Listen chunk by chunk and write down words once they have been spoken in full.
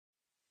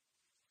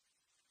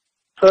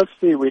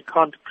Firstly, we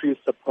can't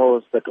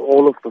presuppose that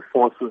all of the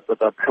forces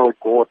that are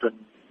pro-Gordhan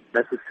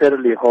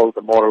necessarily hold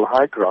the moral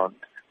high ground.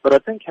 But I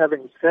think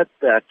having said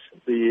that,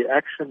 the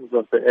actions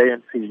of the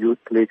ANC Youth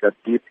League are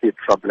deeply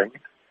troubling.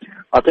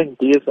 I think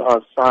these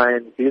are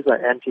signs, these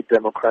are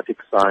anti-democratic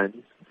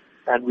signs,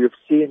 and we've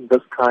seen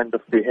this kind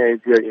of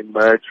behavior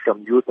emerge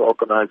from youth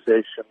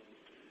organizations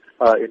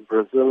in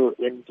Brazil,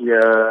 India,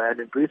 and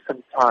in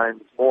recent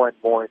times more and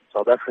more in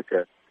South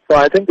Africa. So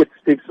I think it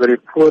speaks very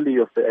poorly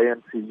of the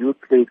ANC Youth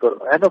League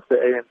and of the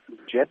ANC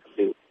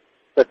generally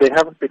that they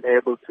haven't been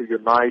able to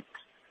unite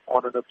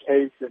on an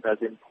occasion as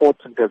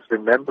important as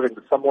remembering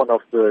someone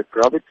of the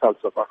gravitas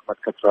of Ahmed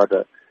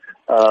Kathrada.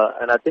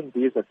 And I think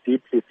these are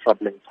deeply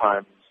troubling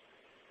times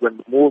when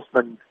the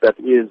movement that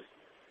is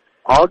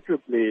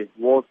arguably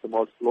was the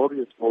most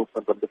glorious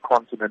movement on the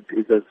continent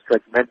is as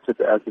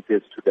fragmented as it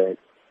is today.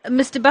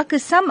 Mr. Bakker,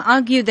 some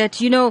argue that,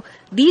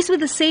 these were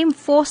the same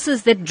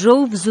forces that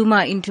drove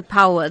Zuma into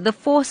power, the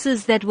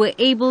forces that were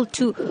able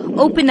to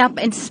open up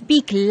and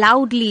speak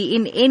loudly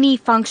in any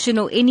function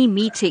or any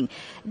meeting.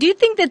 Do you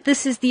think that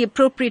this is the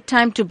appropriate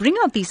time to bring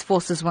out these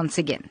forces once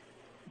again?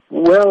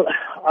 Well,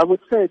 I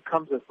would say it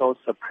comes as no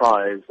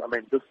surprise. I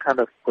mean, this kind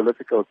of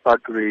political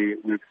thuggery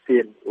we've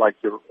seen, like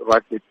you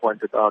rightly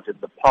pointed out, in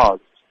the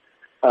past.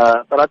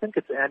 But I think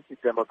it's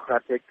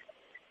anti-democratic.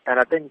 And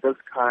I think this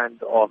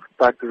kind of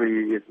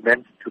thuggery is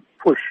meant to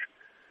push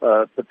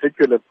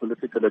particular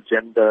political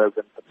agendas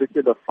and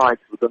particular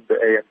fights within the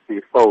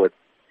ANC forward.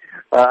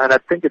 And I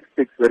think it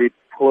speaks very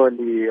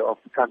poorly of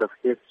the kind of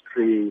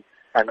history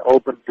and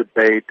open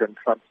debate and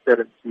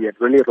transparency and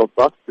really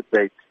robust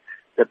debate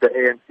that the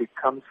ANC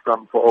comes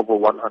from for over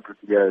 100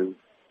 years.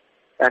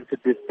 And to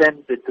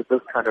descend into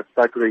this kind of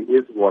thuggery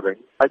is worrying.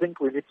 I think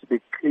we need to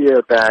be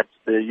clear that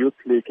the Youth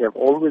League have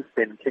always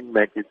been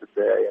kingmakers in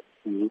the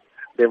ANC.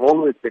 They've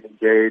always been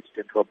engaged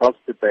in robust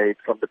debate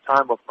from the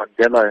time of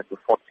Mandela in the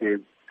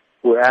 40s,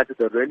 who added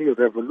a really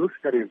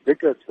revolutionary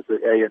vigor to the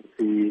ANC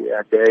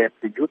and the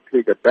ANC Youth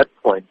League at that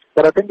point.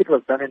 But I think it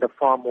was done in a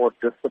far more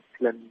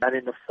disciplined and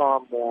in a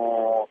far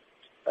more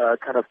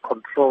kind of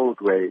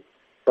controlled way.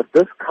 But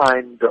this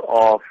kind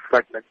of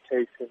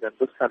fragmentation and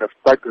this kind of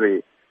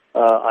thuggery,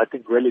 I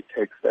think really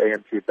takes the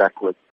ANC backwards.